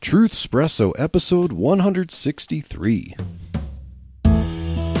Truth Espresso, episode 163.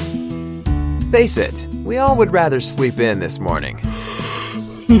 Face it, we all would rather sleep in this morning.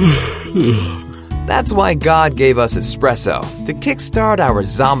 That's why God gave us espresso, to kickstart our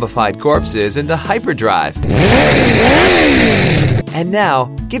zombified corpses into hyperdrive. And now,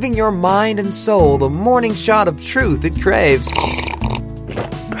 giving your mind and soul the morning shot of truth it craves.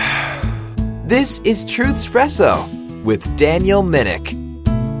 This is Truth Espresso with Daniel Minnick.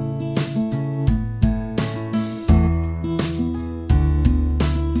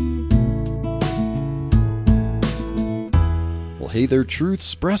 Hey there, Truth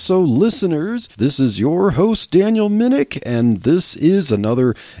Espresso listeners. This is your host, Daniel Minnick, and this is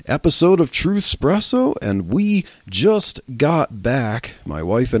another episode of Truth Espresso, and we just got back, my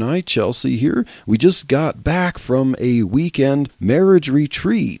wife and I, Chelsea here, we just got back from a weekend marriage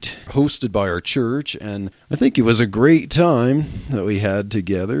retreat hosted by our church, and I think it was a great time that we had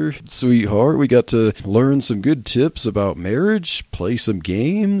together. Sweetheart, we got to learn some good tips about marriage, play some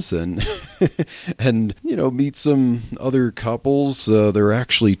games, and and, meet some other couples. There are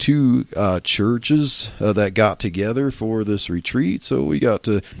actually two churches that got together for this retreat, so we got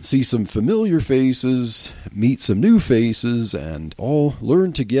to see some familiar faces, meet some new faces, and all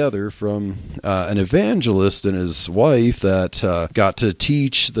learn together from an evangelist and his wife that got to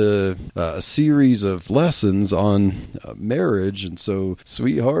teach a series of lessons on marriage. And so,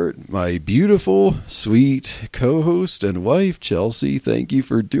 sweetheart, my beautiful, sweet co-host and wife, Chelsea, thank you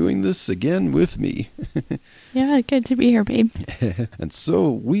for doing this again with me. Yeah, good to be here, babe. And so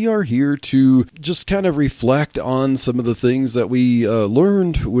we are here to just kind of reflect on some of the things that we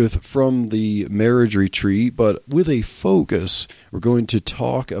learned from the marriage retreat, but with a focus. We're going to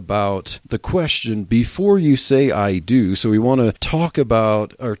talk about the question, before you say I do. So we want to talk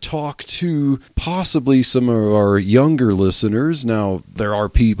to possibly some of our younger listeners. Now, there are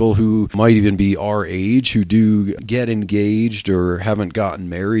people who might even be our age who do get engaged or haven't gotten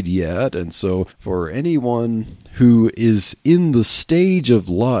married yet. And so for anyone who is in the stage of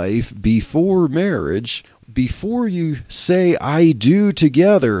life before marriage, before you say I do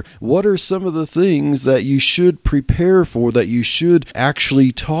together, what are some of the things that you should prepare for, that you should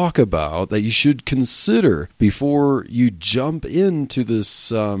actually talk about, that you should consider before you jump into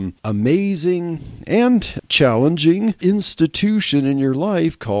this amazing and challenging institution in your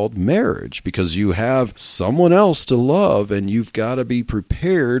life called marriage? Because you have someone else to love, and you've got to be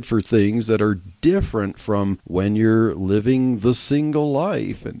prepared for things that are different from when you're living the single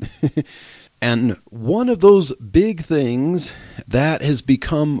life. And one of those big things that has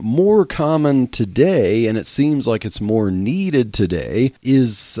become more common today, and it seems like it's more needed today,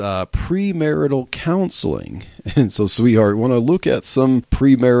 is premarital counseling. And so, sweetheart, want to look at some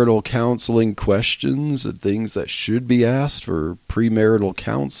premarital counseling questions and things that should be asked for premarital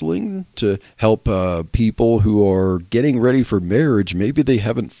counseling to help people who are getting ready for marriage. Maybe they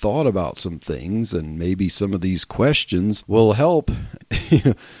haven't thought about some things, and maybe some of these questions will help.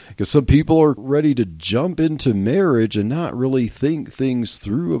 Because some people are ready to jump into marriage and not really think things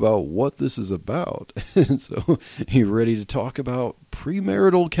through about what this is about. And so, you ready to talk about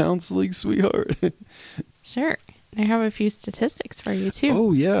premarital counseling, sweetheart? Sure. I have a few statistics for you, too.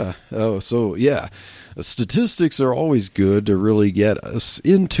 Oh, yeah. Statistics are always good to really get us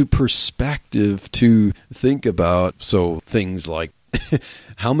into perspective to think about. So things like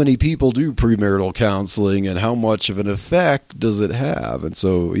how many people do premarital counseling and how much of an effect does it have? And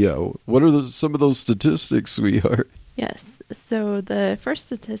so, what are some of those statistics, sweetheart? Yes. So the first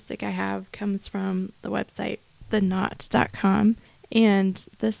statistic I have comes from the website, theknot.com. And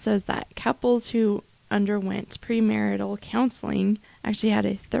this says that couples who underwent premarital counseling actually had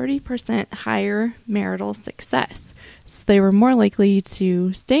a 30% higher marital success. So they were more likely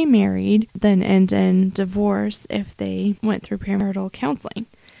to stay married than end in divorce if they went through premarital counseling.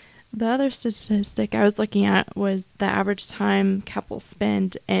 The other statistic I was looking at was the average time couples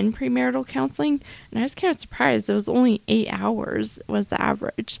spend in premarital counseling. And I was kind of surprised. It was only 8 hours was the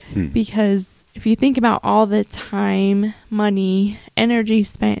average. Because if you think about all the time, money, energy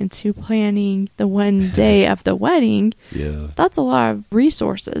spent into planning the one day of the wedding, that's a lot of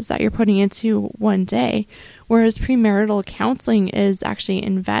resources that you're putting into one day. Whereas premarital counseling is actually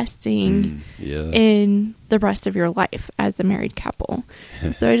investing in the rest of your life as a married couple.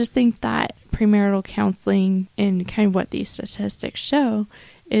 So I just think that premarital counseling and kind of what these statistics show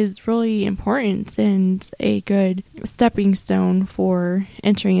is really important and a good stepping stone for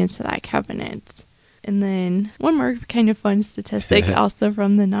entering into that covenant. And then one more kind of fun statistic also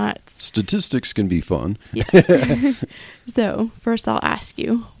from the Knots. Statistics can be fun. Yeah. So first I'll ask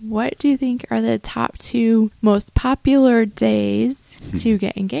you, what do you think are the top 2 most popular days to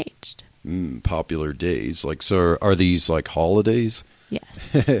get engaged? Popular days. Like, so are these like holidays?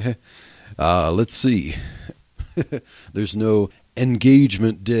 Yes. Let's see. There's no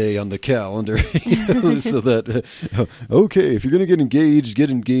engagement day on the calendar. So that, okay, if you're going to get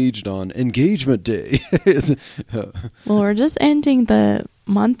engaged on engagement day. Well, we're just ending the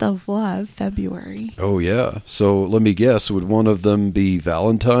month of love, February. Oh, yeah. So let me guess, would one of them be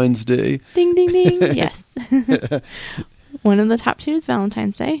Valentine's Day? Ding, ding, ding. Yes. One of the top 2 is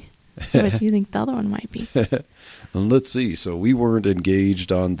Valentine's Day. So what do you think the other one might be? Let's see. So we weren't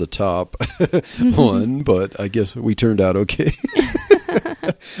engaged on the top one, but I guess we turned out okay.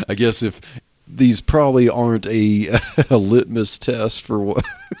 I guess if these probably aren't a litmus test for what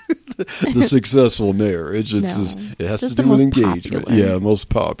the successful marriage. It has just to do with popular. engagement. Yeah, most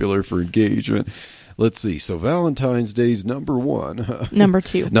popular for engagement. Let's see. So Valentine's Day's number 1. Number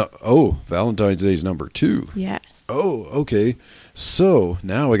 2. No. Oh, Valentine's Day's number 2. Yes. Oh, okay. So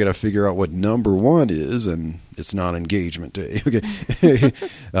now I got to figure out what number 1 is, and it's not engagement day. Okay.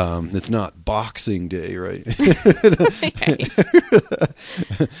 It's not Boxing Day, right?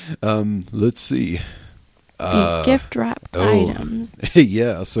 Let's see. Gift wrapped items.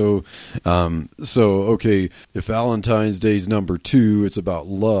 Yeah. So okay. If Valentine's Day's number 2, it's about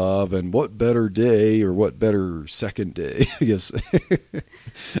love, and what better day or what better second day, I guess,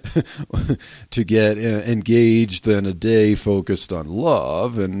 to get engaged than a day focused on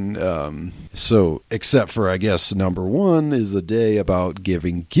love. And so, except for, I guess, number 1 is a day about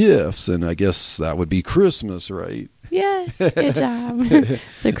giving gifts, and I guess that would be Christmas, right? Yes, good job.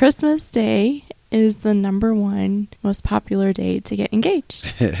 So Christmas Day is the number 1 most popular day to get engaged.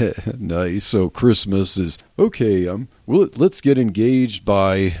 Nice. So Christmas is, okay, well, let's get engaged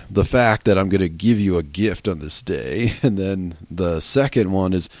by the fact that I'm going to give you a gift on this day. And then the second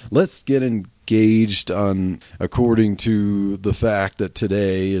one is, let's get engaged on according to the fact that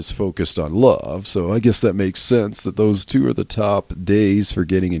today is focused on love. So I guess that makes sense that those 2 are the top days for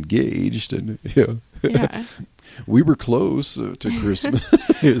getting engaged. And Yeah. We were close to Christmas.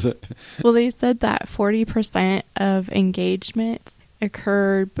 Well, they said that 40% of engagements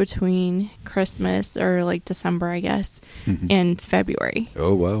occurred between Christmas or like December, I guess, and February.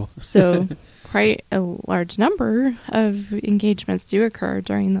 Oh, wow. So quite a large number of engagements do occur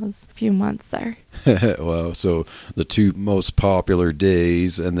during those few months there. Wow. So the 2 most popular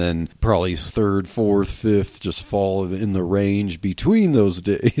days, and then probably 3rd, 4th, 5th just fall in the range between those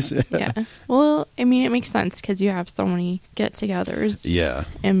days. Yeah. Well, I mean, it makes sense because you have so many get-togethers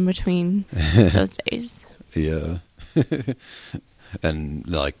in between those days. Yeah. And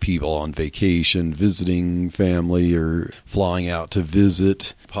like people on vacation, visiting family, or flying out to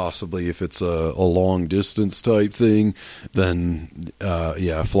visit, possibly if it's a long distance type thing, then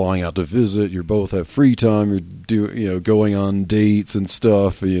flying out to visit, you both have free time, you're going on dates and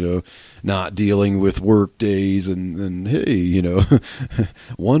stuff, not dealing with work days, and hey,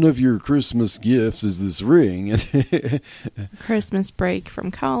 one of your Christmas gifts is this ring. Christmas break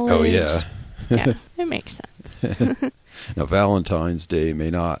from college. Oh, yeah. Yeah, it makes sense. Now, Valentine's Day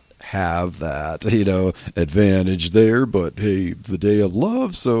may not have that, advantage there, but hey, the day of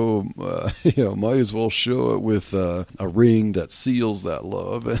love, so, might as well show it with a ring that seals that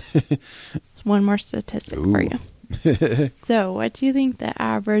love. One more statistic for you. So, what do you think the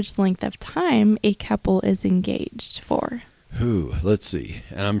average length of time a couple is engaged for? Let's see.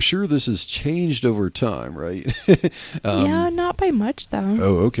 And I'm sure this has changed over time, right? Yeah, not by much, though.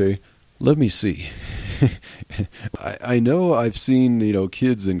 Oh, okay. Let me see. I know I've seen,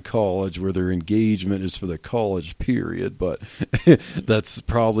 kids in college where their engagement is for the college period, but that's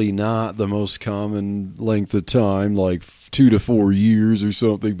probably not the most common length of time, like 2 to 4 years or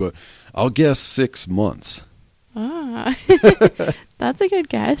something, but I'll guess 6 months. Ah, that's a good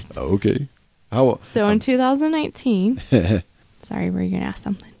guess. Okay. So in 2019, sorry, were you going to ask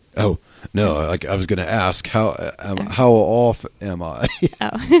something? Oh, no, I was going to ask, how off am I?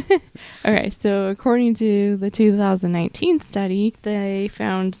 Oh, okay. So according to the 2019 study, they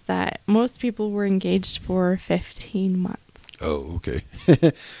found that most people were engaged for 15 months. Oh, okay.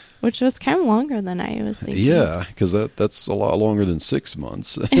 Which was kind of longer than I was thinking. Yeah, because that's a lot longer than 6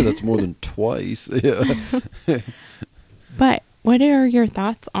 months. That's more than twice. Yeah. But what are your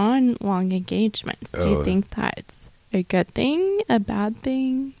thoughts on long engagements? Do you think that's a good thing, a bad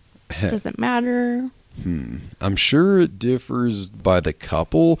thing? Does it matter? I'm sure it differs by the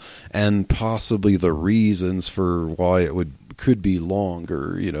couple and possibly the reasons for why it could be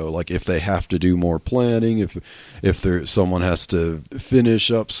longer, like if they have to do more planning, if someone has to finish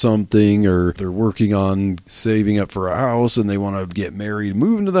up something, or they're working on saving up for a house and they want to get married,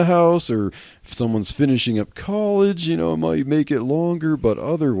 move into the house, or if someone's finishing up college, it might make it longer. But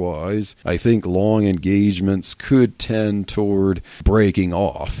otherwise, I think long engagements could tend toward breaking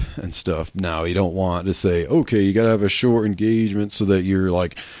off and stuff. Now, you don't want to say, okay, you got to have a short engagement so that you're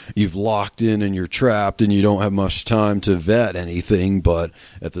like, you've locked in and you're trapped and you don't have much time to vet anything. But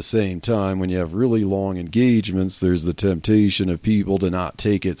at the same time, when you have really long engagements, there's the temptation of people to not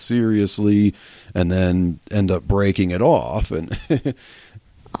take it seriously and then end up breaking it off. And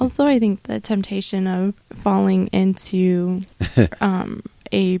also, I think the temptation of falling into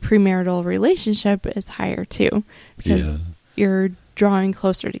a premarital relationship is higher too, because you're drawing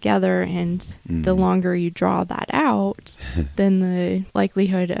closer together, and the longer you draw that out, then the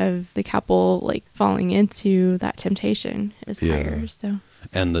likelihood of the couple like falling into that temptation is higher. So.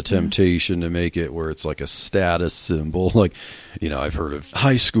 And the temptation to make it where it's like a status symbol. Like, I've heard of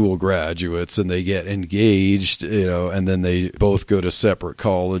high school graduates and they get engaged, and then they both go to separate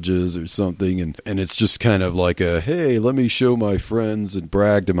colleges or something. And it's just kind of like hey, let me show my friends and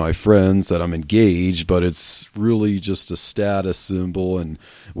brag to my friends that I'm engaged. But it's really just a status symbol. And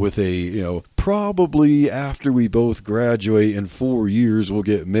with probably after we both graduate in 4 years, we'll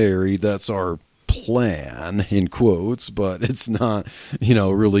get married. That's our plan, in quotes, but it's not,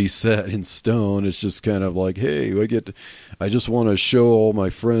 really set in stone. It's just kind of like, hey, I just want to show all my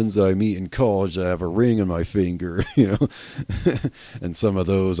friends that I meet in college I have a ring on my finger, and some of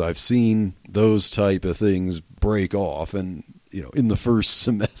those I've seen those type of things break off, and in the first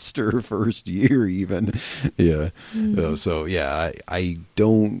semester, first year even. I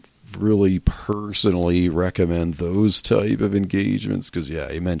don't really personally recommend those type of engagements, because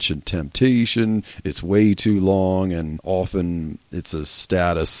you mentioned temptation, it's way too long, and often it's a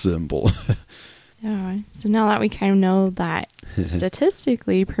status symbol. So now that we kind of know that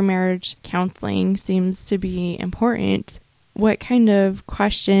statistically premarriage counseling seems to be important, what kind of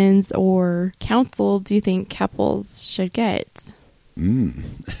questions or counsel do you think couples should get?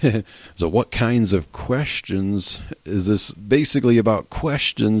 So what kinds of questions is this? Basically about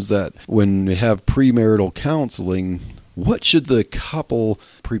questions that when we have premarital counseling, what should the couple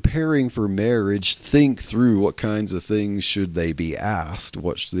preparing for marriage think through? What kinds of things should they be asked?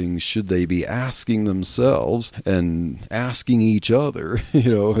 What things should they be asking themselves and asking each other,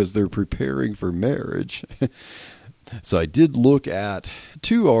 as they're preparing for marriage? So I did look at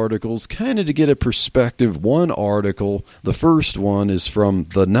 2 articles kind of to get a perspective. One article, the first one, is from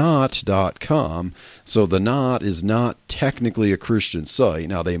theknot.com. So The Knot is not technically a Christian site.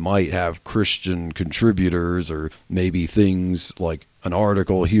 Now, they might have Christian contributors or maybe things like an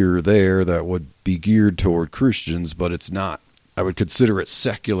article here or there that would be geared toward Christians, but it's not. I would consider it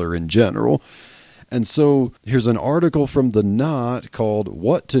secular in general. And so here's an article from The Knot called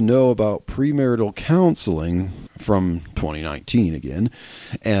What to Know About Premarital Counseling from 2019 again.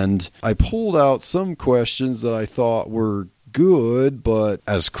 And I pulled out some questions that I thought were good, but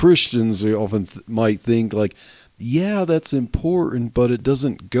as Christians, we often might think like, yeah, that's important, but it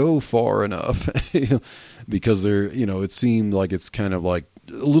doesn't go far enough because it seemed like it's kind of like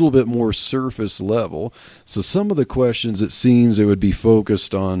a little bit more surface level. So some of the questions, it seems it would be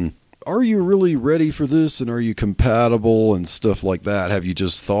focused on, are you really ready for this, and are you compatible and stuff like that? Have you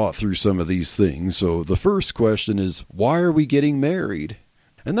just thought through some of these things? So the first question is, why are we getting married?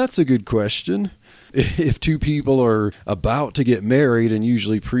 And that's a good question. If 2 people are about to get married, and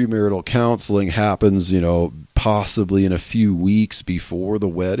usually premarital counseling happens, possibly in a few weeks before the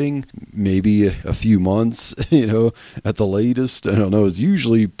wedding, maybe a few months, at the latest. I don't know. It's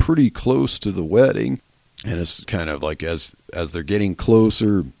usually pretty close to the wedding. And it's kind of like as they're getting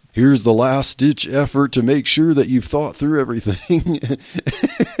closer, here's the last-ditch effort to make sure that you've thought through everything.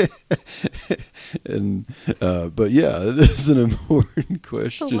 But yeah, it is an important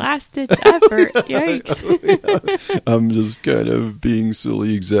question. The last-ditch effort, yikes. I'm just kind of being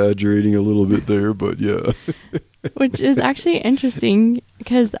silly, exaggerating a little bit there, but yeah. Which is actually interesting,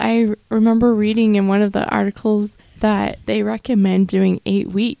 because I remember reading in one of the articles that they recommend doing 8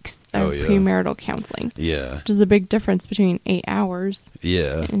 weeks of premarital counseling. Yeah. Which is a big difference between 8 hours.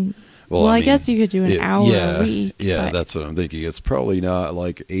 Yeah. And, I guess you could do an hour a week. Yeah, that's what I'm thinking. It's probably not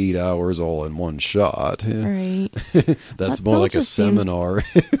like 8 hours all in one shot. Right. That's more like a seminar.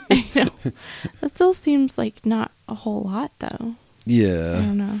 I know. That still seems like not a whole lot, though. Yeah. I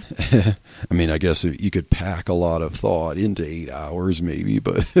don't know. I mean, I guess you could pack a lot of thought into 8 hours maybe,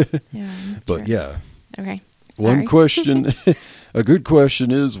 but but yeah. Okay. One question, a good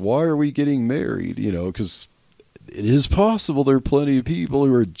question is, why are we getting married? Because it is possible there are plenty of people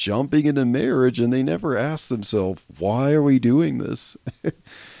who are jumping into marriage and they never ask themselves, why are we doing this?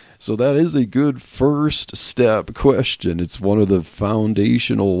 So that is a good first step question. It's one of the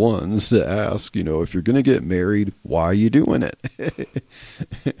foundational ones to ask, if you're going to get married, why are you doing it?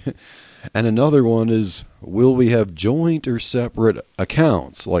 And another one is, will we have joint or separate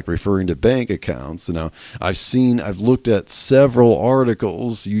accounts, like referring to bank accounts? Now, I've looked at several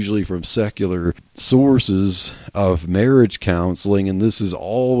articles, usually from secular sources, of marriage counseling, and this is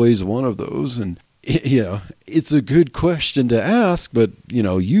always one of those. And it's a good question to ask, but,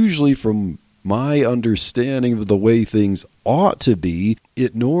 usually from my understanding of the way things ought to be,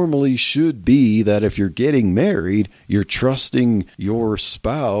 it normally should be that if you're getting married, you're trusting your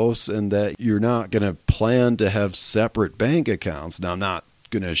spouse and that you're not going to plan to have separate bank accounts. Now, I'm not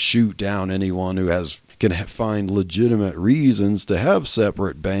going to shoot down anyone who can find legitimate reasons to have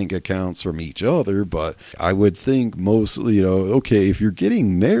separate bank accounts from each other, but I would think mostly, okay, if you're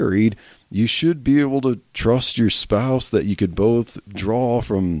getting married, you should be able to trust your spouse that you could both draw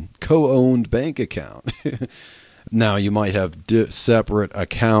from co-owned bank account. Now, you might have separate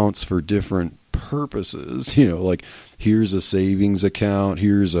accounts for different purposes, like here's a savings account,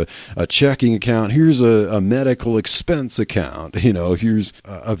 here's a checking account, here's a medical expense account, here's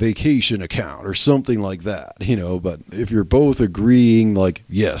a vacation account or something like that, but if you're both agreeing, like,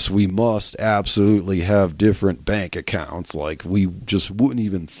 yes, we must absolutely have different bank accounts, like we just wouldn't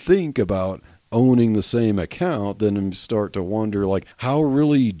even think about owning the same account, then you start to wonder, like, how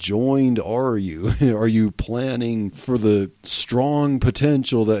really joined are you? Are you planning for the strong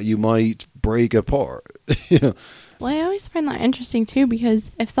potential that you might break apart? Well, I always find that interesting too,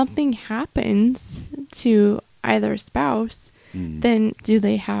 because if something happens to either spouse, then do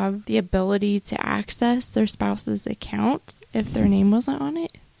they have the ability to access their spouse's account if their name wasn't on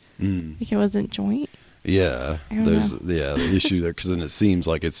it? Like it wasn't joint? Yeah, there's the issue there, because then it seems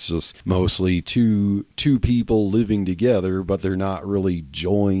like it's just mostly two people living together, but they're not really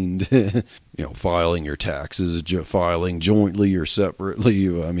joined. Filing your taxes, filing jointly or separately.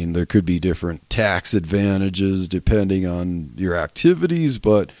 I mean, there could be different tax advantages depending on your activities,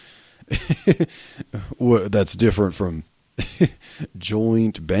 but that's different from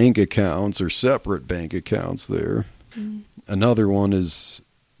joint bank accounts or separate bank accounts there. Another one is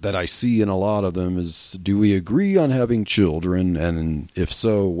that I see in a lot of them is, do we agree on having children? And if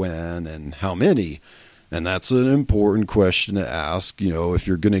so, when and how many? And that's an important question to ask. If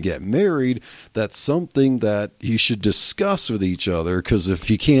you're going to get married, that's something that you should discuss with each other, because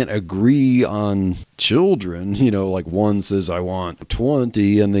if you can't agree on children, like one says, I want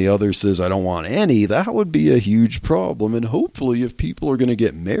 20, and the other says, I don't want any, that would be a huge problem. And hopefully, if people are going to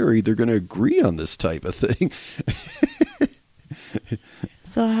get married, they're going to agree on this type of thing.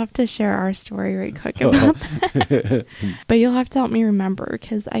 So I'll have to share our story right quick about that. But you'll have to help me remember,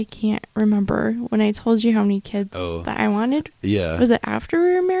 because I can't remember when I told you how many kids that I wanted. Yeah. Was it after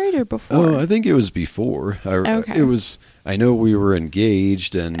we were married or before? Oh, I think it was before. Okay. I know we were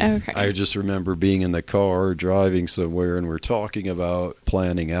engaged, and okay. I just remember being in the car driving somewhere, and we're talking about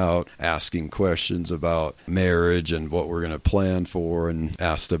planning out, asking questions about marriage and what we're going to plan for, and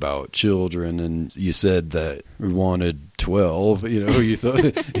asked about children. And you said that we wanted 12. You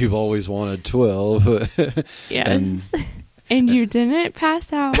thought you've always wanted 12. Yes. And you didn't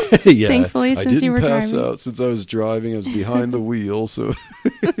pass out, yeah, thankfully, since you were driving. I didn't pass out since I was driving. I was behind the wheel, so...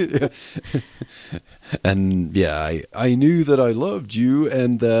 yeah. And I knew that I loved you,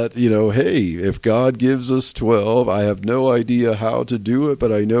 and that, hey, if God gives us 12, I have no idea how to do it,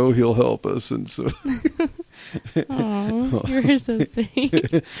 but I know he'll help us. And so... Oh, you're so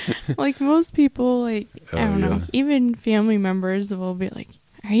sweet. Like most people, I don't know, even family members will be like,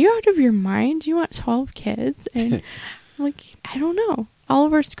 are you out of your mind? You want 12 kids? And I'm like, I don't know. All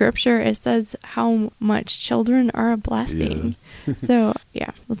over scripture, it says how much children are a blessing. Yeah. So,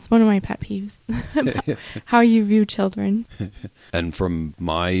 that's one of my pet peeves, about how you view children. And from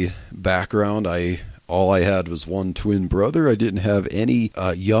my background, all I had was one twin brother. I didn't have any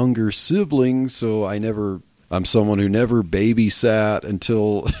younger siblings, so I'm someone who never babysat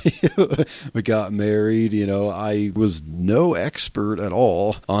until we got married. I was no expert at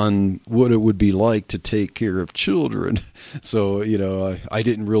all on what it would be like to take care of children. So, I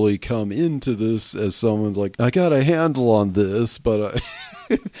didn't really come into this as someone like, I got a handle on this, but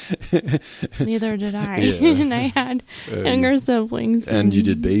neither did I. And I had younger siblings. And you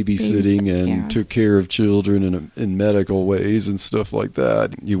did babysitting and took care of children in medical ways and stuff like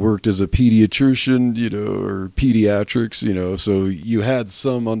that. You worked as a pediatrician, or pediatrics, so you had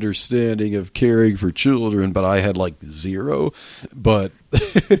some understanding of caring for children, but I had like zero. But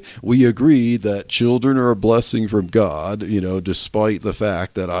we agreed that children are a blessing from God, despite the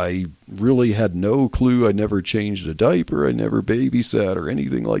fact that I really had no clue. I never changed a diaper. I never babysat or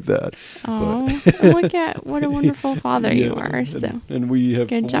anything like that. Oh, look at what a wonderful father you are. So, and we have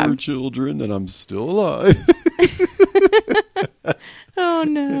good 4 job. children, and I'm still alive. Oh,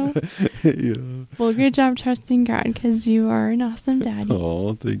 no. Yeah. Well, good job trusting God, because you are an awesome daddy.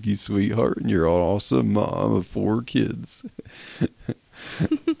 Oh, thank you, sweetheart. And you're an awesome mom of 4 kids.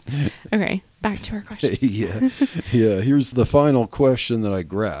 Okay, back to our question. Yeah. Here's the final question that I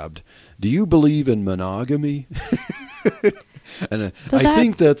grabbed. Do you believe in monogamy? And I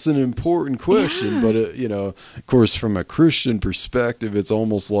think that's an important question, yeah. but of course, from a Christian perspective, it's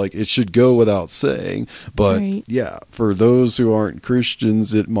almost like it should go without saying. But Right. yeah, for those who aren't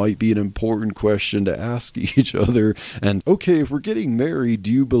Christians, it might be an important question to ask each other. And okay, if we're getting married,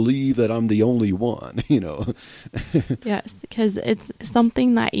 do you believe that I'm the only one? Yes, because it's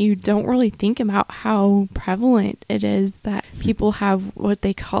something that you don't really think about how prevalent it is that people have what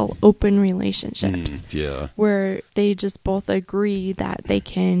they call open relationships. Yeah. Where they just both agree that they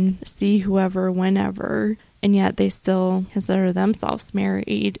can see whoever whenever, and yet they still consider themselves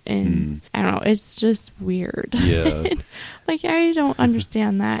married. And I don't know, it's just weird. Yeah. Like, I don't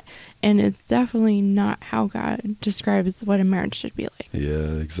understand that. And it's definitely not how God describes what a marriage should be like.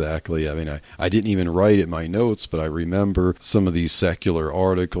 Yeah, exactly. I mean, I didn't even write it in my notes, but I remember some of these secular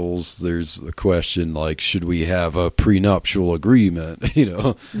articles. There's a question like, should we have a prenuptial agreement?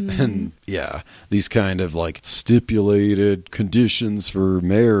 And yeah, these kind of like stipulated conditions for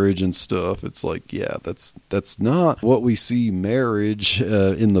marriage and stuff. It's like, yeah, that's not what we see marriage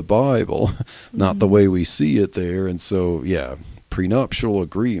in the Bible, not the way we see it there. And so, yeah, prenuptial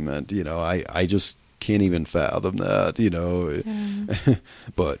agreement, I just can't even fathom that, Yeah.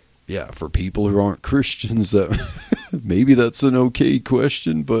 But yeah, for people who aren't Christians, that maybe that's an okay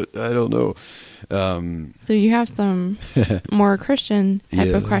question, but I don't know. So you have some more Christian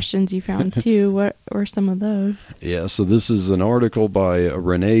type of questions you found too. What were some of those? Yeah, so this is an article by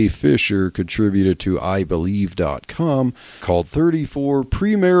Renee Fisher, contributed to iBelieve.com, called 34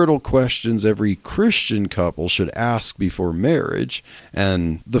 Premarital Questions Every Christian Couple Should Ask Before Marriage.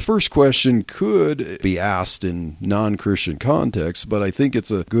 And the first question could be asked in non-Christian context, but I think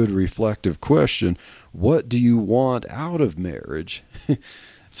it's a good reflective question. What do you want out of marriage?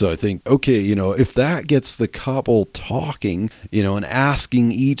 So I think, okay, if that gets the couple talking, and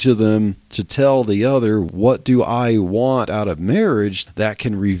asking each of them to tell the other, what do I want out of marriage, that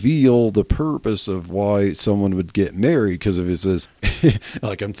can reveal the purpose of why someone would get married. Because if it says,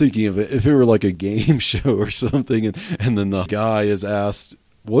 like I'm thinking of it, if it were like a game show or something, and then the guy is asked,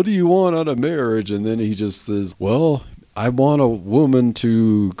 what do you want out of marriage? And then he just says, well, I want a woman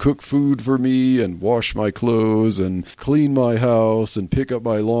to cook food for me and wash my clothes and clean my house and pick up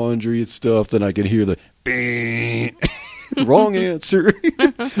my laundry and stuff. Then I can hear the bing. Wrong answer.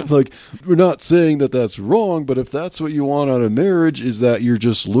 Like, we're not saying that that's wrong, but if that's what you want out of marriage, is that you're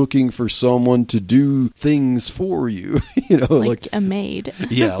just looking for someone to do things for you, like a maid.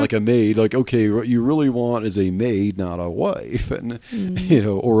 Yeah, like a maid. Like, okay, what you really want is a maid, not a wife, and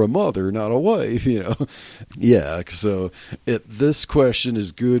or a mother, not a wife. Yeah. So this question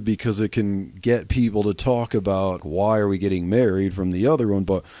is good because it can get people to talk about why are we getting married from the other one,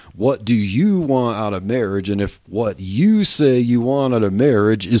 but what do you want out of marriage? And if what you say you want out of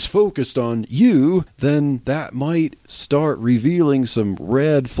marriage is focused on you, then that might start revealing some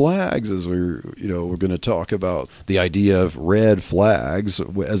red flags, as we're going to talk about the idea of red flags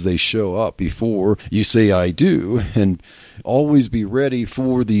as they show up before you say I do. And always be ready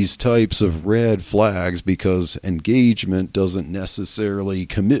for these types of red flags, because engagement doesn't necessarily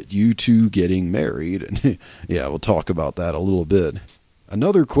commit you to getting married. And yeah, we'll talk about that a little bit.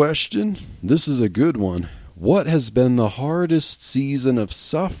 Another question, this is a good one. What has been the hardest season of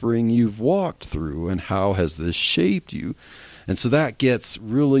suffering you've walked through, and how has this shaped you? And so that gets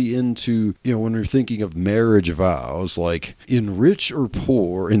really into, when we're thinking of marriage vows, like in rich or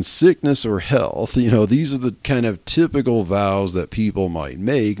poor, in sickness or health, these are the kind of typical vows that people might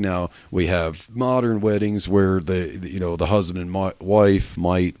make. Now, we have modern weddings where the husband and wife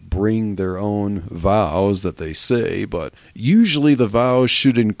might bring their own vows that they say, but usually the vows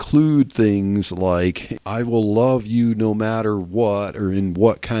should include things like, I will love you no matter what, or in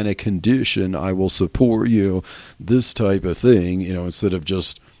what kind of condition I will support you, this type of thing. Instead of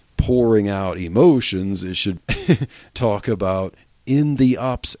just pouring out emotions, it should talk about in the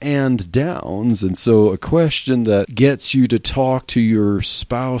ups and downs. And so a question that gets you to talk to your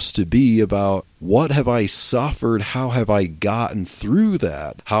spouse to be about what have I suffered? How have I gotten through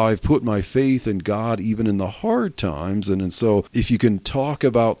that? How I've put my faith in God even in the hard times. And so if you can talk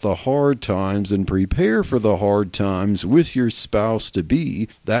about the hard times and prepare for the hard times with your spouse to be,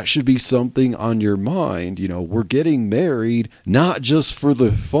 that should be something on your mind. You know, we're getting married not just for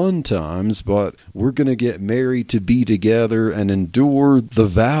the fun times, but we're going to get married to be together and endure the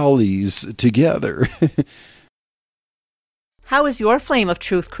valleys together. How is your flame of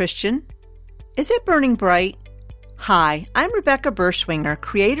truth, Christian? Is it burning bright? Hi, I'm Rebecca Berschwinger,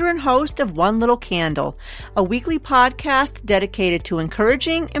 creator and host of One Little Candle, a weekly podcast dedicated to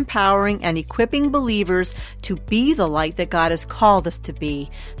encouraging, empowering, and equipping believers to be the light that God has called us to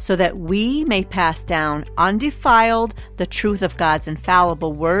be, so that we may pass down undefiled the truth of God's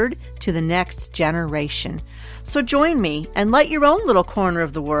infallible word to the next generation. So join me and light your own little corner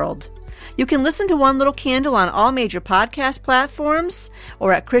of the world. You can listen to One Little Candle on all major podcast platforms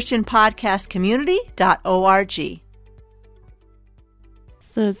or at christianpodcastcommunity.org.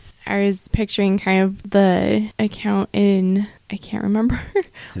 So I was picturing kind of the account in, I can't remember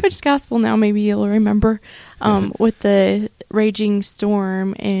which gospel now, maybe you'll remember, with the raging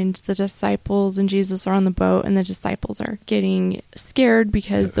storm and the disciples and Jesus are on the boat and the disciples are getting scared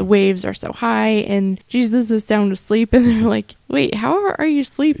because the waves are so high and Jesus is sound asleep and they're like, wait, how are you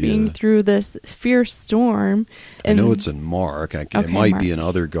sleeping through this fierce storm? And I know it's in Mark. It might be in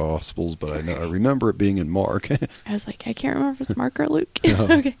other Gospels, but I remember it being in Mark. I was like, I can't remember if it's Mark or Luke.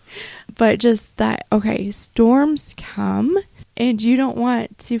 Okay. But just that, storms come and you don't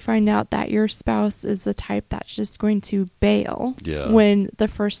want to find out that your spouse is the type that's just going to bail when the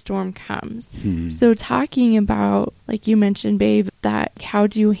first storm comes. So talking about, like you mentioned, babe, that how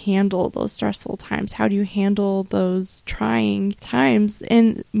do you handle those stressful times? How do you handle those trying times?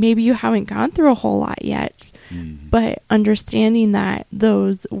 And maybe you haven't gone through a whole lot yet, but understanding that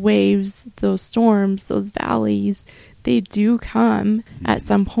those waves, those storms, those valleys, they do come at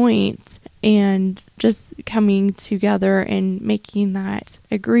some point, and just coming together and making that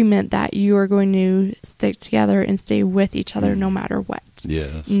agreement that you are going to stick together and stay with each other no matter what.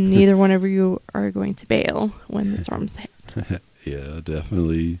 Yes. Neither one of you are going to bail when the storms hit. Yeah,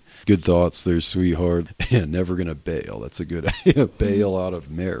 definitely. Good thoughts there, sweetheart. Yeah, never going to bail. That's a good idea. Bail out of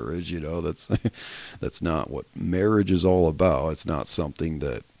marriage, that's not what marriage is all about. It's not something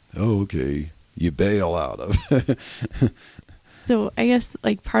that, you bail out of. So I guess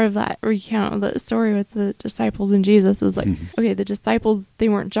part of that recount of the story with the disciples and Jesus was the disciples, they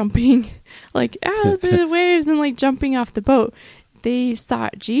weren't jumping the waves and jumping off the boat. They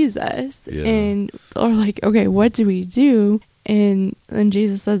sought Jesus and are okay, what do we do? And then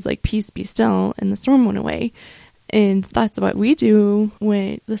Jesus says peace be still, and the storm went away. And that's what we do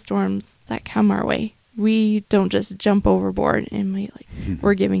when the storms that come our way. We don't just jump overboard and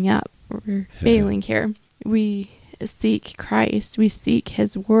we're giving up. We're bailing here. We seek Christ. We seek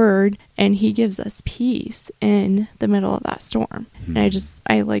his word, and he gives us peace in the middle of that storm. And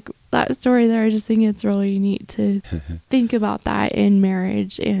I like that story there. I just think it's really neat to think about that in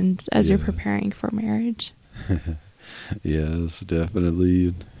marriage and as you're preparing for marriage. Yes,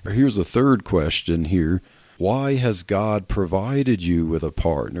 definitely. Here's a third question here. Why has God provided you with a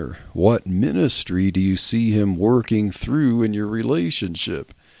partner? What ministry do you see him working through in your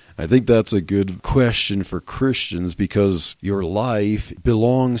relationship? I think that's a good question for Christians, because your life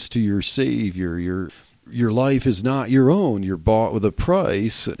belongs to your Savior. Your life is not your own. You're bought with a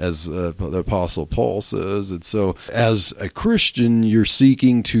price, as the Apostle Paul says. And so as a Christian, you're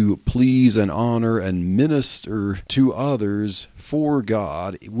seeking to please and honor and minister to others for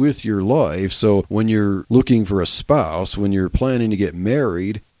God with your life. So when you're looking for a spouse, when you're planning to get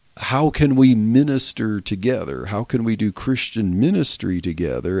married, how can we minister together? How can we do Christian ministry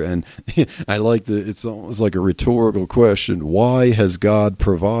together? And I like it's almost like a rhetorical question. Why has God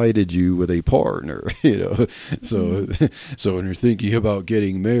provided you with a partner? So when you're thinking about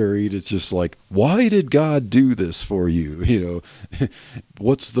getting married, it's just why did God do this for you?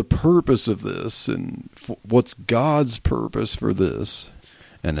 What's the purpose of this? And what's God's purpose for this?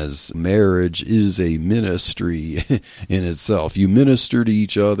 And as marriage is a ministry in itself, you minister to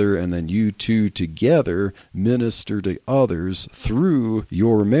each other, and then you two together minister to others through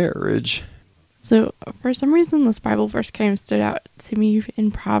your marriage. So for some reason, this Bible verse kind of stood out to me in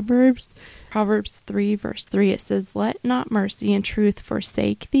Proverbs 3, verse 3. It says, "Let not mercy and truth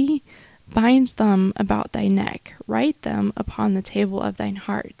forsake thee. Bind them about thy neck. Write them upon the table of thine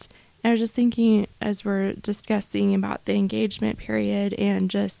heart." I was just thinking, as we're discussing about the engagement period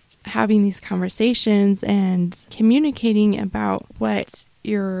and just having these conversations and communicating about what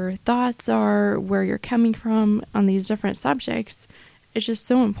your thoughts are, where you're coming from on these different subjects, it's just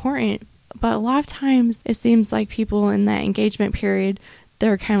so important. But a lot of times it seems like people in that engagement period,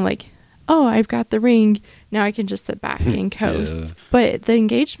 they're kind of like, oh, I've got the ring. Now I can just sit back and coast. Yeah. But the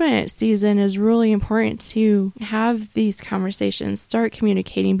engagement season is really important to have these conversations, start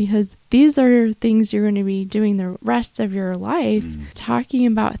communicating, because these are things you're going to be doing the rest of your life, talking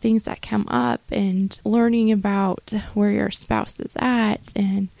about things that come up and learning about where your spouse is at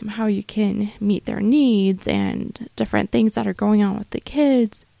and how you can meet their needs and different things that are going on with the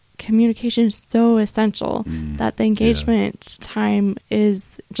kids. Communication is so essential that the engagement time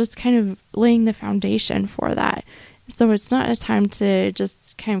is just kind of laying the foundation for that. So it's not a time to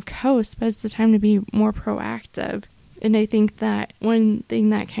just kind of coast, but it's a time to be more proactive. And I think that one thing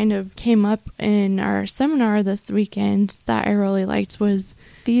that kind of came up in our seminar this weekend that I really liked was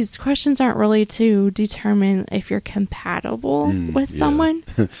these questions aren't really to determine if you're compatible with someone.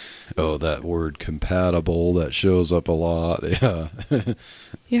 Oh, that word compatible, that shows up a lot. Yeah.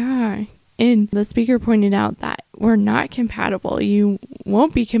 Yeah. And the speaker pointed out that we're not compatible. You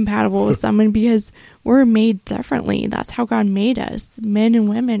won't be compatible with someone because we're made differently. That's how God made us. Men and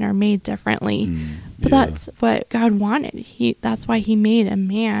women are made differently. But that's what God wanted. That's why he made a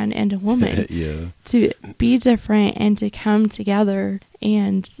man and a woman to be different and to come together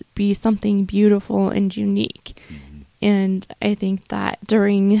and be something beautiful and unique. And I think that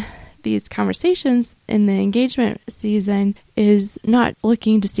during these conversations in the engagement season is not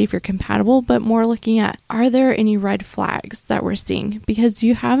looking to see if you're compatible, but more looking at, are there any red flags that we're seeing? Because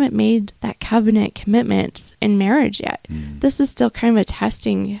you haven't made that covenant commitment in marriage yet. This is still kind of a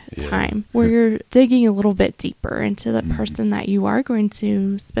testing time where you're digging a little bit deeper into the person that you are going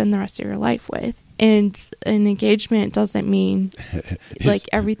to spend the rest of your life with. And an engagement doesn't mean like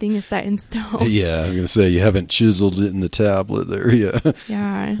everything is set in stone. Yeah, I'm going to say you haven't chiseled it in the tablet there.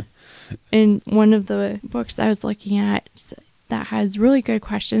 Yeah. And one of the books I was looking at that has really good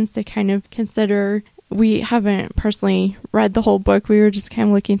questions to kind of consider. We haven't personally read the whole book. We were just kind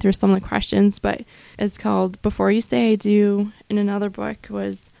of looking through some of the questions, but it's called Before You Say I Do. And another book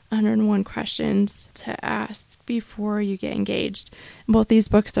was 101 Questions to Ask Before You Get Engaged. Both these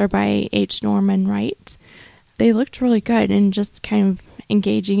books are by H. Norman Wright. They looked really good and just kind of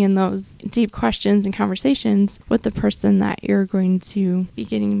engaging in those deep questions and conversations with the person that you're going to be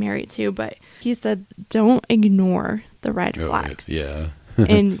getting married to. But he said, don't ignore the red flags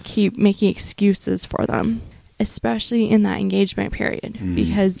and keep making excuses for them, especially in that engagement period,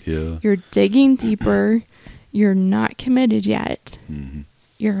 because you're digging deeper, you're not committed yet,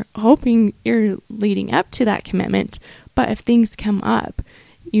 you're hoping you're leading up to that commitment, but if things come up,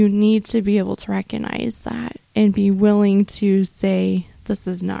 you need to be able to recognize that and be willing to say, this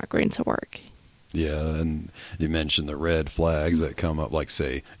is not going to work. Yeah, and you mentioned the red flags that come up, like,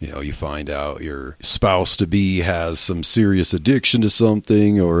 say, you find out your spouse-to-be has some serious addiction to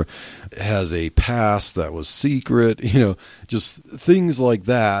something or has a past that was secret, just things like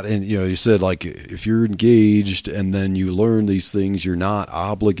that. And, you said, like, if you're engaged and then you learn these things, you're not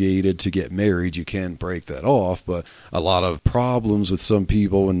obligated to get married. You can't break that off. But a lot of problems with some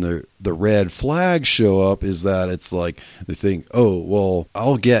people when the red flags show up is that it's like they think, oh, well,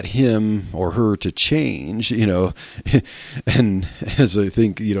 I'll get him or her to change, and as I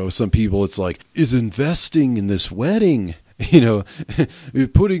think, some people, it's like, is investing in this wedding,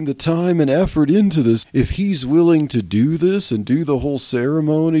 putting the time and effort into this, if he's willing to do this and do the whole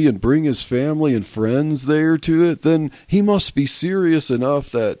ceremony and bring his family and friends there to it, then he must be serious enough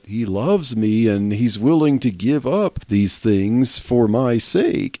that he loves me and he's willing to give up these things for my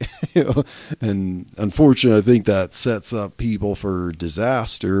sake. And unfortunately, I think that sets up people for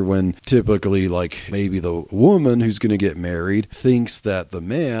disaster when typically, like, maybe the woman who's going to get married thinks that the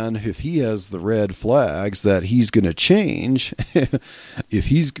man, if he has the red flags, that he's going to change. If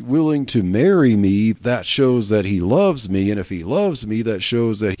he's willing to marry me, that shows that he loves me. And if he loves me, that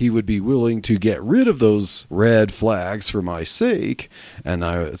shows that he would be willing to get rid of those red flags for my sake. And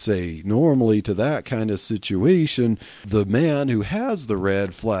I would say normally to that kind of situation, the man who has the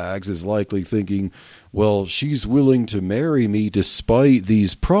red flags is likely thinking, well, she's willing to marry me despite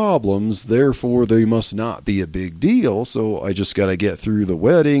these problems, therefore they must not be a big deal, so I just got to get through the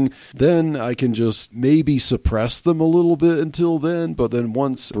wedding. Then I can just maybe suppress them a little bit until then, but then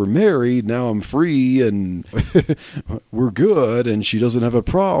once we're married, now I'm free and we're good, and she doesn't have a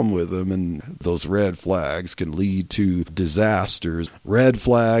problem with them, and those red flags can lead to disasters. Red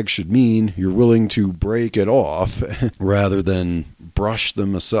flags should mean you're willing to break it off rather than brush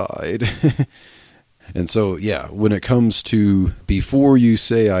them aside. And so, when it comes to before you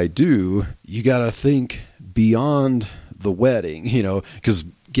say I do, you got to think beyond the wedding, because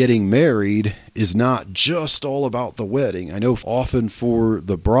getting married is not just all about the wedding. I know often for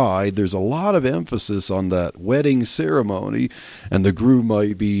the bride, there's a lot of emphasis on that wedding ceremony, and the groom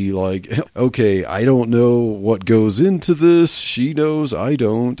might be like, okay, I don't know what goes into this. She knows, I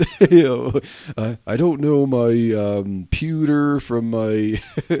don't. I don't know my pewter from my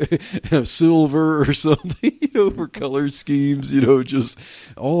silver or something, for color schemes, just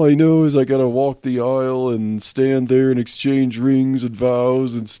all I know is I gotta walk the aisle and stand there and exchange rings and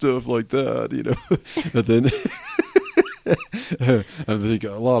vows and stuff like that, And then I think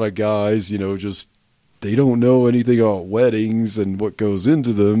a lot of guys, just they don't know anything about weddings and what goes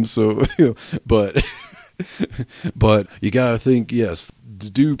into them. So, but you gotta think, yes,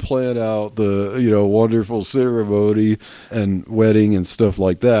 do plan out the wonderful ceremony and wedding and stuff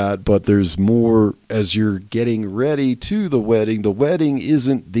like that, but there's more as you're getting ready to the wedding. The wedding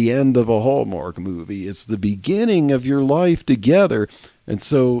isn't the end of a Hallmark movie, it's the beginning of your life together. And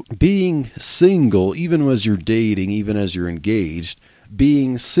so being single, even as you're dating, even as you're engaged,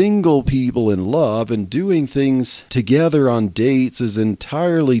 being single people in love and doing things together on dates is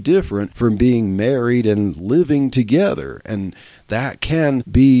entirely different from being married and living together. And that can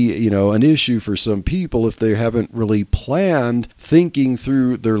be, an issue for some people if they haven't really planned thinking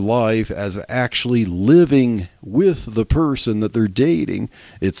through their life as actually living with the person that they're dating.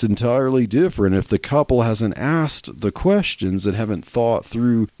 It's entirely different if the couple hasn't asked the questions and haven't thought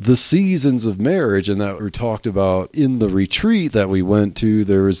through the seasons of marriage. And that we talked about in the retreat that we went to.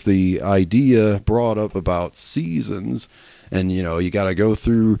 There was the idea brought up about seasons, and you got to go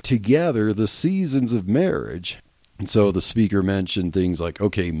through together the seasons of marriage. And so the speaker mentioned things like,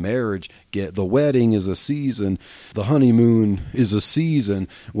 okay, marriage, the wedding is a season, the honeymoon is a season,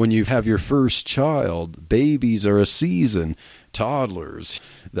 when you have your first child, babies are a season, toddlers,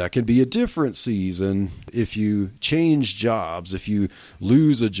 that can be a different season. If you change jobs, if you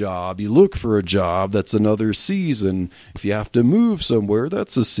lose a job, you look for a job, that's another season. If you have to move somewhere,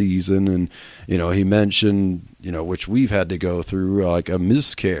 that's a season. And, he mentioned, which we've had to go through, like a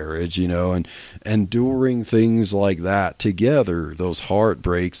miscarriage, and enduring things like that together, those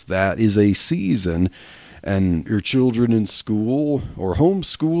heartbreaks, that is a season. And your children in school or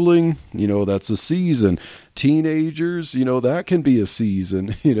homeschooling, that's a season. Teenagers, that can be a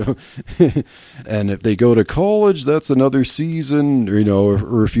season, and if they go to college, that's another season,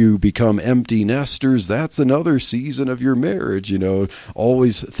 or if you become empty nesters, that's another season of your marriage,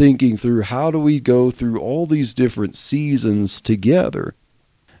 always thinking through how do we go through all these different seasons together.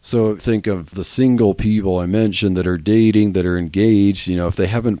 So think of the single people I mentioned that are dating, that are engaged, if they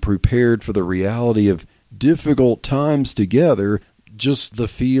haven't prepared for the reality of difficult times together, just the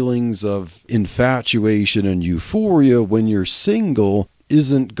feelings of infatuation and euphoria when you're single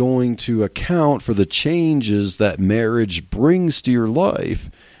isn't going to account for the changes that marriage brings to your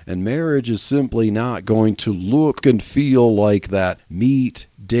life. And marriage is simply not going to look and feel like that meet,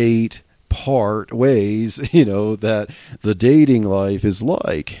 date, part ways, that the dating life is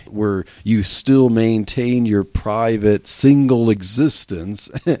like, where you still maintain your private single existence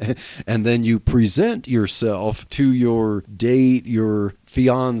and then you present yourself to your date, your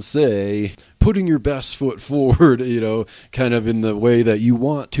fiance, putting your best foot forward, kind of in the way that you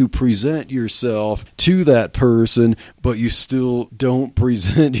want to present yourself to that person, but you still don't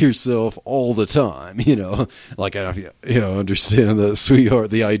present yourself all the time, like, I don't know if you understand that, sweetheart,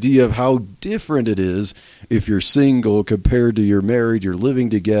 the idea of how different it is if you're single compared to you're married, you're living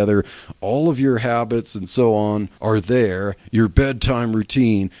together, all of your habits and so on are there, your bedtime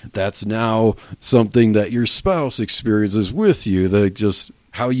routine, that's now something that your spouse experiences with you, that just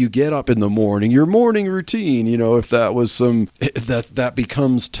how you get up in the morning, your morning routine, if that was that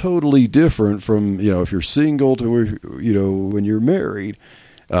becomes totally different from, if you're single to, when you're married.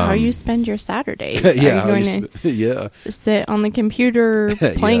 How you spend your Saturdays. Are you going to sit on the computer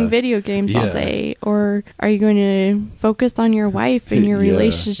playing video games all day? Or are you going to focus on your wife and your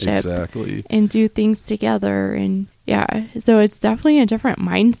relationship and do things together? And so it's definitely a different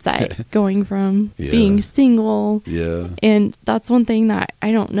mindset going from being single. Yeah. And that's one thing that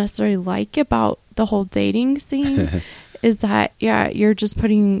I don't necessarily like about the whole dating scene is that, you're just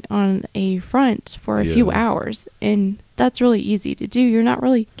putting on a front for a few hours. And that's really easy to do. You're not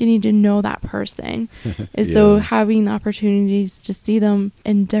really getting to know that person. And so having the opportunities to see them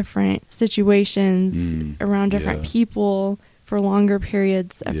in different situations around different people for longer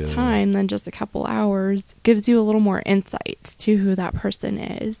periods of time than just a couple hours gives you a little more insight to who that person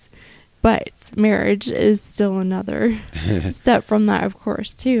is. But marriage is still another step from that, of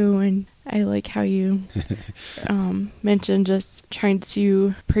course, too. And I like how you mentioned just trying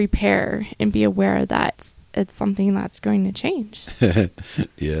to prepare and be aware that it's something that's going to change. Yeah,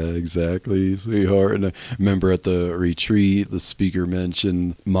 exactly, sweetheart. And I remember at the retreat, the speaker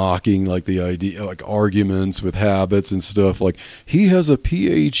mentioned mocking like the idea, like arguments with habits and stuff. Like, he has a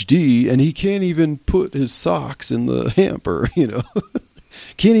PhD and he can't even put his socks in the hamper,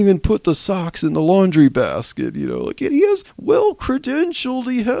 Can't even put the socks in the laundry basket, like he has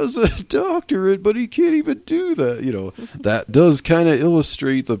well-credentialed, he has a doctorate, but he can't even do that, That does kind of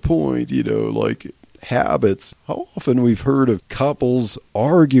illustrate the point, like habits. How often we've heard of couples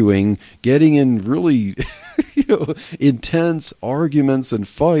arguing, getting in really, intense arguments and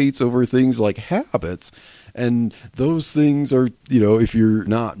fights over things like habits. And those things are, if you're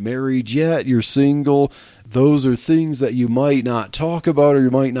not married yet, you're single, those are things that you might not talk about or you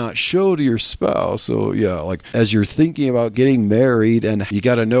might not show to your spouse. So yeah, like as you're thinking about getting married, and you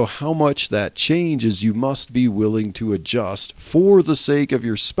got to know how much that changes, you must be willing to adjust for the sake of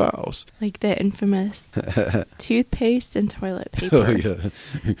your spouse. Like the infamous toothpaste and toilet paper. Oh yeah.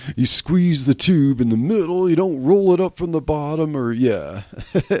 You squeeze the tube in the middle, you don't roll it up from the bottom, or yeah.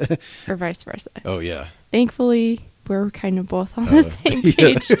 Or vice versa. Oh yeah. Thankfully, we're kind of both on the same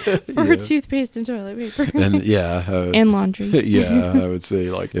page for toothpaste and toilet paper. And yeah. And laundry. Yeah, I would say,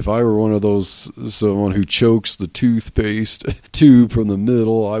 like, if I were one of those, someone who chokes the toothpaste tube from the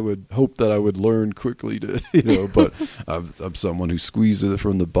middle, I would hope that I would learn quickly to, but I'm someone who squeezes it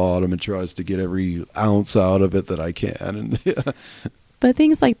from the bottom and tries to get every ounce out of it that I can. And yeah. But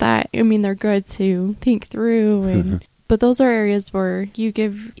things like that, I mean, they're good to think through, but those are areas where you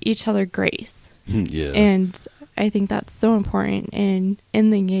give each other grace. Yeah. And I think that's so important in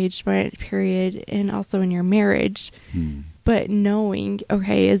the engagement period and also in your marriage. But knowing,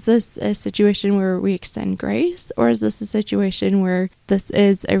 okay, is this a situation where we extend grace, or is this a situation where this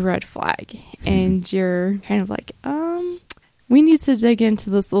is a red flag and you're kind of like, we need to dig into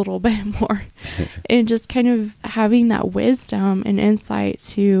this a little bit more. And just kind of having that wisdom and insight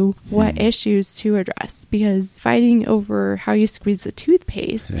to what issues to address. Because fighting over how you squeeze the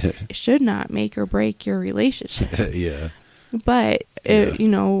toothpaste should not make or break your relationship. Yeah. But,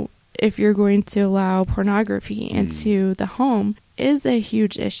 if you're going to allow pornography into the home, is a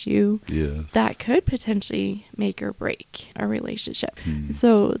huge issue that could potentially make or break a relationship.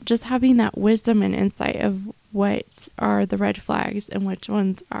 So just having that wisdom and insight of what are the red flags and which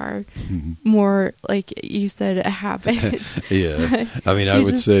ones are more, like you said, a habit. Yeah. I mean, I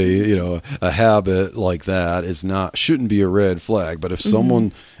would say, a habit like that shouldn't be a red flag. But if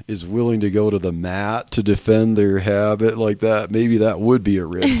someone is willing to go to the mat to defend their habit like that, maybe that would be a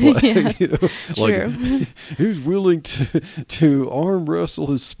red flag. Yes, like true. Who's willing to arm wrestle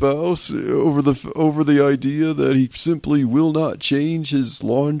his spouse over the idea that he simply will not change his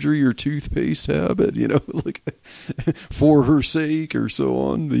laundry or toothpaste habit, like for her sake or so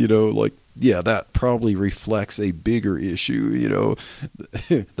on, yeah, that probably reflects a bigger issue,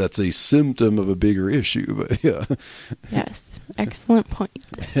 that's a symptom of a bigger issue, but yeah. Yes, excellent point.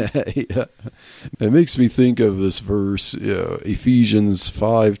 Yeah. It makes me think of this verse, Ephesians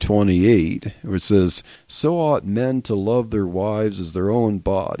 5:28, where it says, "So ought men to love their wives as their own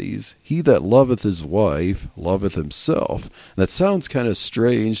bodies. He that loveth his wife loveth himself." That sounds kind of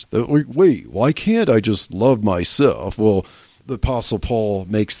strange. Wait, why can't I just love myself? Well, the Apostle Paul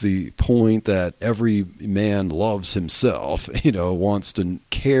makes the point that every man loves himself, wants to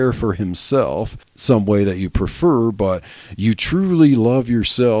care for himself some way that you prefer, but you truly love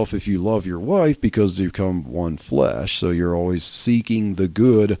yourself if you love your wife because you become one flesh. So you're always seeking the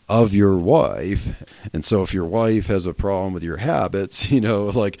good of your wife. And so if your wife has a problem with your habits,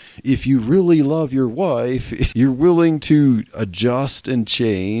 like if you really love your wife, you're willing to adjust and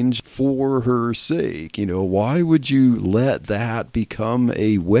change for her sake. Why would you let that become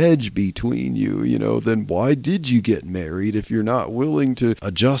a wedge between you? Then why did you get married if you're not willing to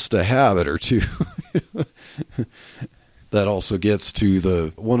adjust a habit or two? That also gets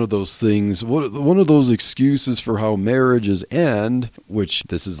to one of those things, one of those excuses for how marriages end, which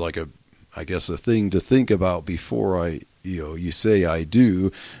this is like a thing to think about before you say I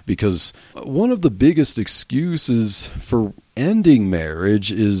do, because one of the biggest excuses for ending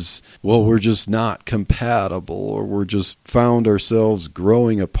marriage is, well, we're just not compatible, or we're just found ourselves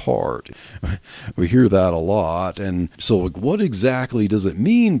growing apart. We hear that a lot. And so what exactly does it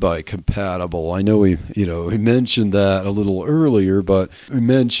mean by compatible? I know we mentioned that a little earlier, but we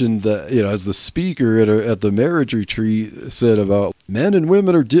mentioned that, as the speaker at the marriage retreat said about men and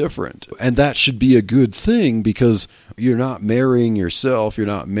women are different. And that should be a good thing, because you're not marrying yourself. You're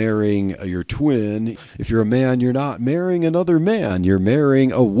not marrying your twin. If you're a man, you're not marrying another man. You're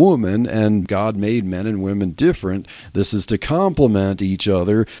marrying a woman, and God made men and women different. This is to complement each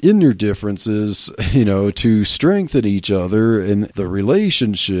other in your differences, to strengthen each other in the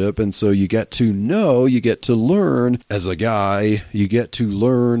relationship. And so you get to know, you get to learn as a guy, you get to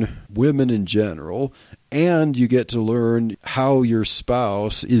learn women in general, and you get to learn how your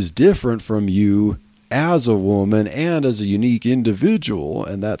spouse is different from you as a woman and as a unique individual,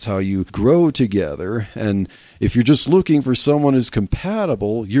 and that's how you grow together. And if you're just looking for someone who's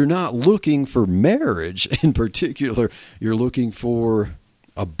compatible, you're not looking for marriage in particular. You're looking for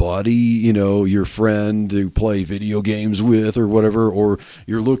a buddy, your friend to play video games with or whatever, or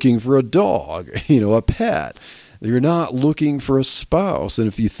you're looking for a dog, a pet. You're not looking for a spouse. And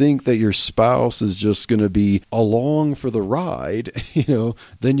if you think that your spouse is just going to be along for the ride,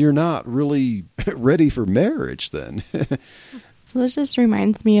 then you're not really ready for marriage then. So this just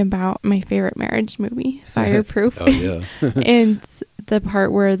reminds me about my favorite marriage movie, Fireproof. Oh, yeah. And the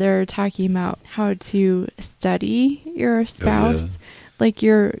part where they're talking about how to study your spouse. Oh, yeah. Like,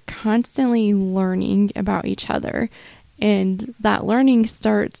 you're constantly learning about each other. And that learning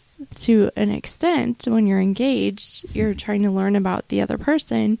starts to an extent when you're engaged. You're trying to learn about the other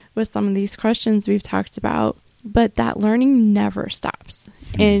person with some of these questions we've talked about. But that learning never stops.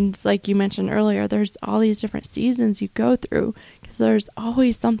 And like you mentioned earlier, there's all these different seasons you go through, because there's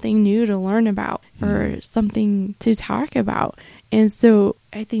always something new to learn about or something to talk about. And so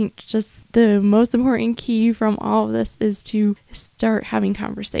I think just the most important key from all of this is to start having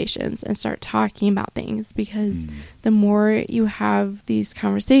conversations and start talking about things, because the more you have these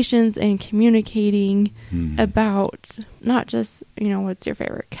conversations and communicating about not just, what's your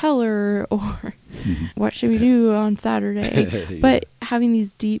favorite color or what should we do on Saturday, but having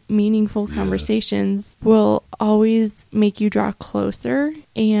these deep, meaningful conversations will always make you draw closer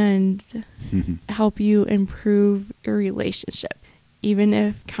and help you improve your relationship. Even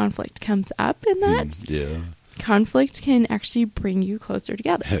if conflict comes up in that, conflict can actually bring you closer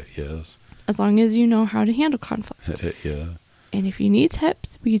together. Yes. As long as you know how to handle conflict. Yeah. And if you need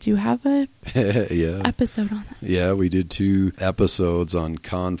tips, we do have a episode on that. Yeah, we did 2 episodes on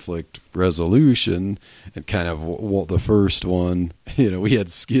conflict resolution, and kind of the first one, we had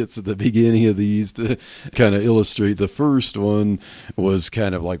skits at the beginning of these to kind of illustrate. The first one was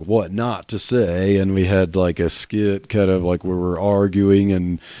kind of like what not to say, and we had like a skit kind of like where we're arguing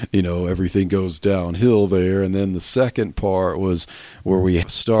and, everything goes downhill there. And then the second part was where we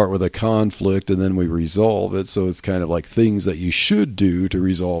start with a conflict and then we resolve it. So it's kind of like things that you should do to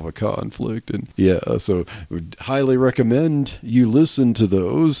resolve a conflict. And so would highly recommend you listen to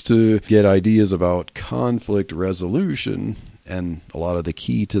those to get ideas about conflict resolution. And a lot of the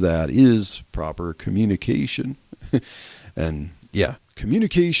key to that is proper communication. And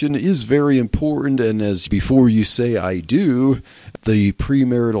communication is very important. And as before you say I do, the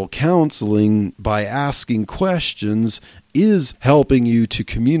premarital counseling, by asking questions, is helping you to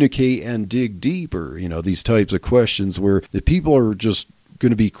communicate and dig deeper. These types of questions where the people are just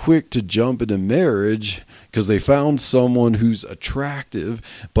going to be quick to jump into marriage because they found someone who's attractive,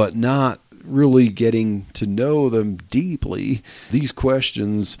 but not really getting to know them deeply. These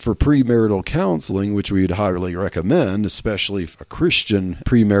questions for premarital counseling, which we would highly recommend, especially for Christian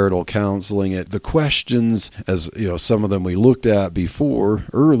premarital counseling, the questions, as some of them we looked at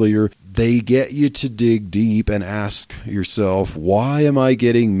earlier, they get you to dig deep and ask yourself, why am I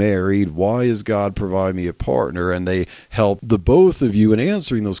getting married? Why is God providing me a partner? And they help the both of you in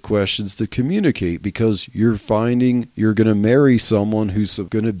answering those questions to communicate, because you're finding you're going to marry someone who's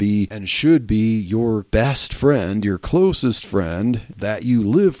going to be and should be your best friend, your closest friend that you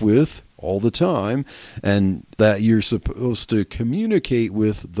live with all the time, and that you're supposed to communicate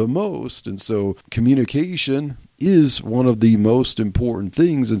with the most. And so communication is one of the most important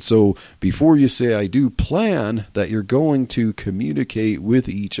things. And so before you say I do, plan that you're going to communicate with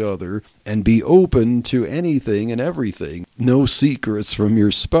each other and be open to anything and everything. No secrets from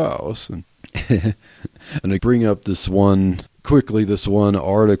your spouse. And I bring up this one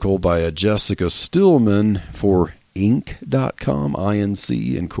article by Jessica Stillman for Inc.com,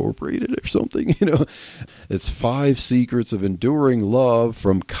 INC Incorporated or something, It's 5 secrets of enduring love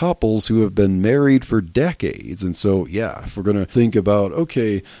from couples who have been married for decades. And so, if we're going to think about,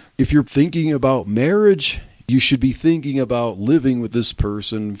 if you're thinking about marriage, you should be thinking about living with this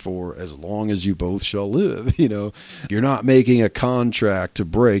person for as long as you both shall live. You're not making a contract to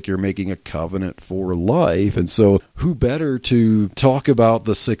break, you're making a covenant for life. And so who better to talk about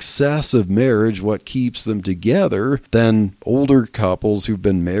the success of marriage, what keeps them together, than older couples who've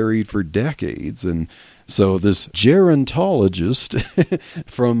been married for decades. And so this gerontologist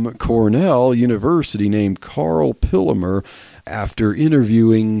from Cornell University named Carl Pillemer, after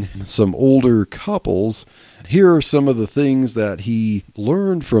interviewing some older couples, here are some of the things that he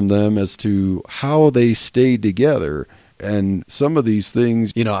learned from them as to how they stayed together. And some of these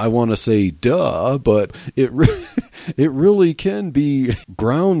things, I want to say duh, but it really can be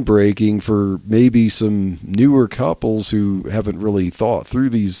groundbreaking for maybe some newer couples who haven't really thought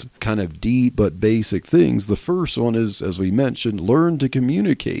through these kind of deep but basic things. The first one is, as we mentioned, learn to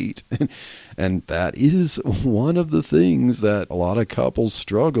communicate. And that is one of the things that a lot of couples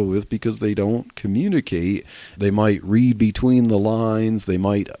struggle with because they don't communicate. They might read between the lines. They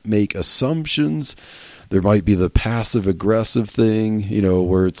might make assumptions. There might be the passive-aggressive thing,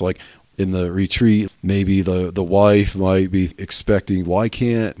 where it's like in the retreat, maybe the wife might be expecting, why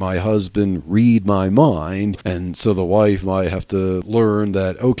can't my husband read my mind? And so the wife might have to learn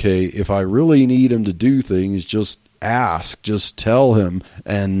that, okay, if I really need him to do things, just ask, just tell him.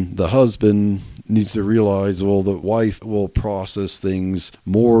 And the husband needs to realize, well, the wife will process things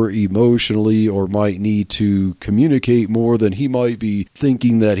more emotionally or might need to communicate more than he might be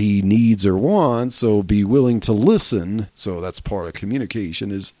thinking that he needs or wants, so be willing to listen. So that's part of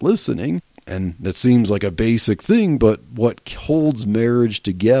communication, is listening. And that seems like a basic thing, but what holds marriage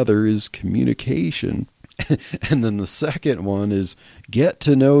together is communication. And then the second one is get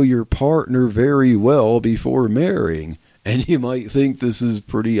to know your partner very well before marrying. And you might think this is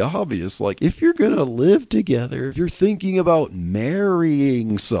pretty obvious. Like, if you're going to live together, if you're thinking about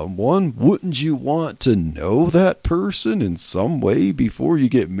marrying someone, wouldn't you want to know that person in some way before you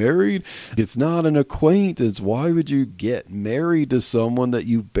get married? It's not an acquaintance. Why would you get married to someone that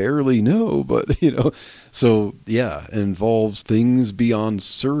you barely know? But, so yeah, it involves things beyond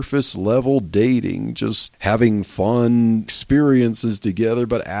surface level dating, just having fun experiences together,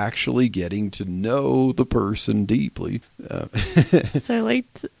 but actually getting to know the person deeply. So I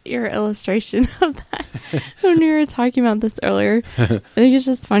liked your illustration of that when we were talking about this earlier. I think it's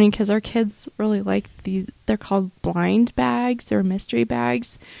just funny because our kids really like these. They're called blind bags or mystery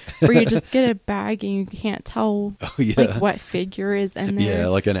bags, where you just get a bag and you can't tell like what figure is in there. Yeah,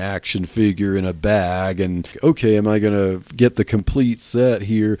 like an action figure in a bag. And okay, am I going to get the complete set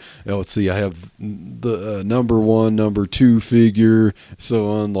here? Oh, let's see, I have the number 1, number 2 figure, so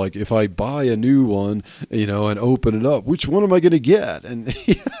on. Like if I buy a new one, and open it up, which one am I going to get? And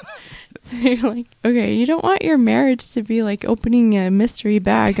so you're like, okay, you don't want your marriage to be like opening a mystery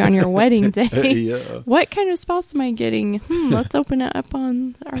bag on your wedding day. Yeah. What kind of spouse am I getting? Let's open it up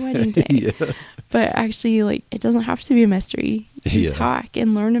on our wedding day. Yeah. But actually, like, it doesn't have to be a mystery. You can talk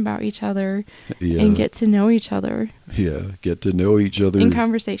and learn about each other and get to know each other. Yeah, get to know each other in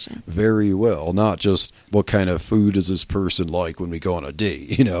conversation very well. Not just what kind of food is this person like when we go on a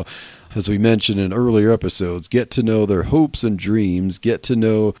date, As we mentioned in earlier episodes, get to know their hopes and dreams, get to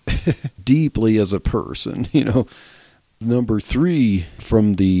know deeply as a person, Number 3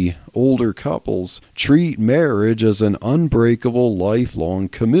 from the older couples, treat marriage as an unbreakable lifelong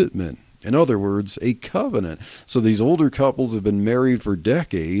commitment. In other words, a covenant. So these older couples have been married for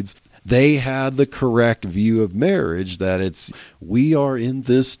decades. They had the correct view of marriage, that we are in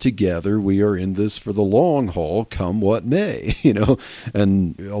this together, we are in this for the long haul, come what may,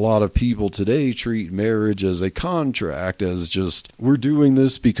 And a lot of people today treat marriage as a contract, as just, we're doing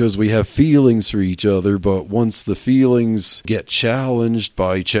this because we have feelings for each other, but once the feelings get challenged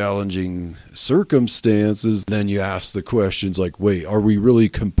by challenging circumstances, then you ask the questions like, wait, are we really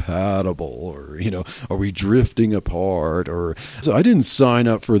compatible? Or, are we drifting apart? Or, so I didn't sign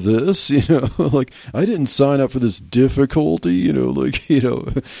up for this. Like, I didn't sign up for this difficulty,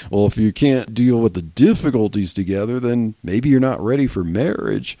 well, if you can't deal with the difficulties together, then maybe you're not ready for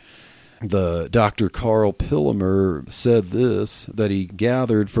marriage. The Dr. Carl Pillemer said this, that he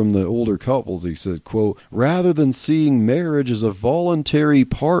gathered from the older couples. He said, quote, rather than seeing marriage as a voluntary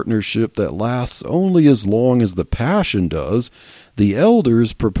partnership that lasts only as long as the passion does, the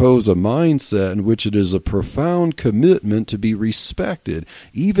elders propose a mindset in which it is a profound commitment to be respected,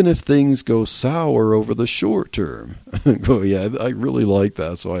 even if things go sour over the short term. Oh, yeah, I really like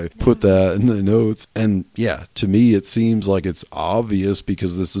that, so I put that in the notes. And yeah, to me, it seems like it's obvious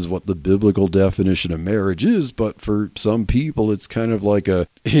because this is what the biblical definition of marriage is, but for some people, it's kind of like a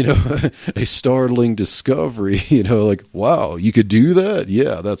startling discovery, like, wow, you could do that?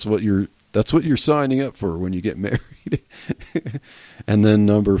 Yeah, that's what you're That's what you're signing up for when you get married. And then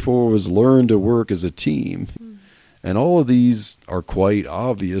number 4 was learn to work as a team. And all of these are quite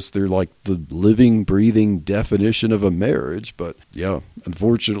obvious. They're like the living, breathing definition of a marriage. But yeah,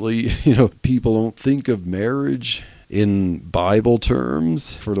 unfortunately, people don't think of marriage in Bible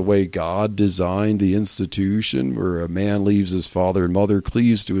terms for the way God designed the institution, where a man leaves his father and mother,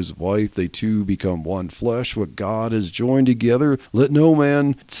 cleaves to his wife, they two become one flesh. What God has joined together, let no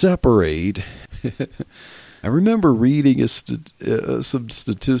man separate. I remember reading some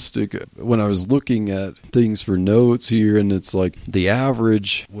statistic when I was looking at things for notes here, and it's like the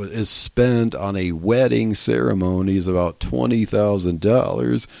average is spent on a wedding ceremony is about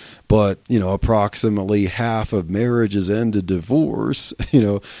 $20,000, but approximately half of marriages end in divorce.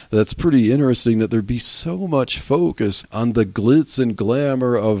 That's pretty interesting that there'd be so much focus on the glitz and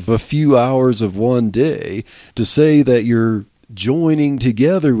glamour of a few hours of one day to say that you're joining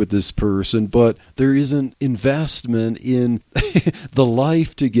together with this person, but there isn't investment in the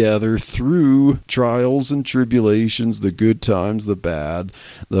life together through trials and tribulations, the good times, the bad,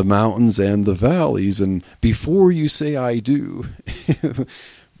 the mountains and the valleys. And before you say I do,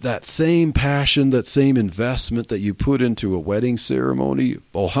 that same passion, that same investment that you put into a wedding ceremony,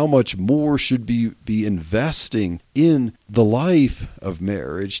 well, how much more should be investing in the life of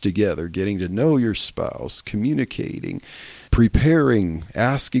marriage together, getting to know your spouse, communicating, preparing,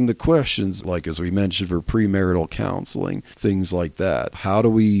 asking the questions, like as we mentioned for premarital counseling, things like that. How do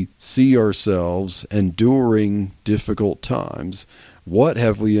we see ourselves enduring difficult times? What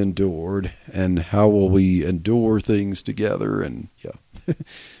have we endured, and how will we endure things together? And yeah.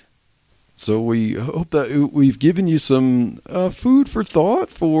 So we hope that we've given you some food for thought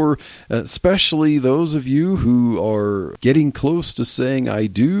for especially those of you who are getting close to saying I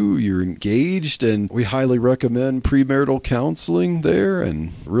do, you're engaged, and we highly recommend premarital counseling there,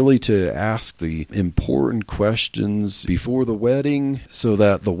 and really to ask the important questions before the wedding so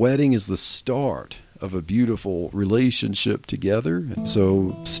that the wedding is the start of a beautiful relationship together.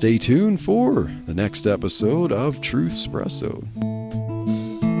 So stay tuned for the next episode of Truth Espresso.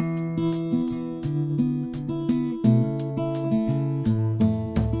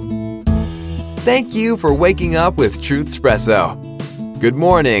 Thank you for waking up with Truth Espresso. Good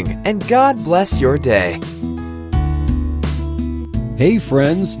morning, and God bless your day. Hey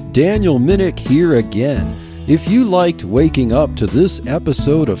friends, Daniel Minnick here again. If you liked waking up to this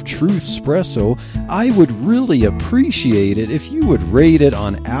episode of Truth Espresso, I would really appreciate it if you would rate it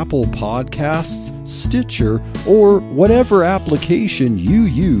on Apple Podcasts, Stitcher, or whatever application you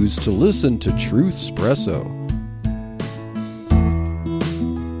use to listen to Truth Espresso.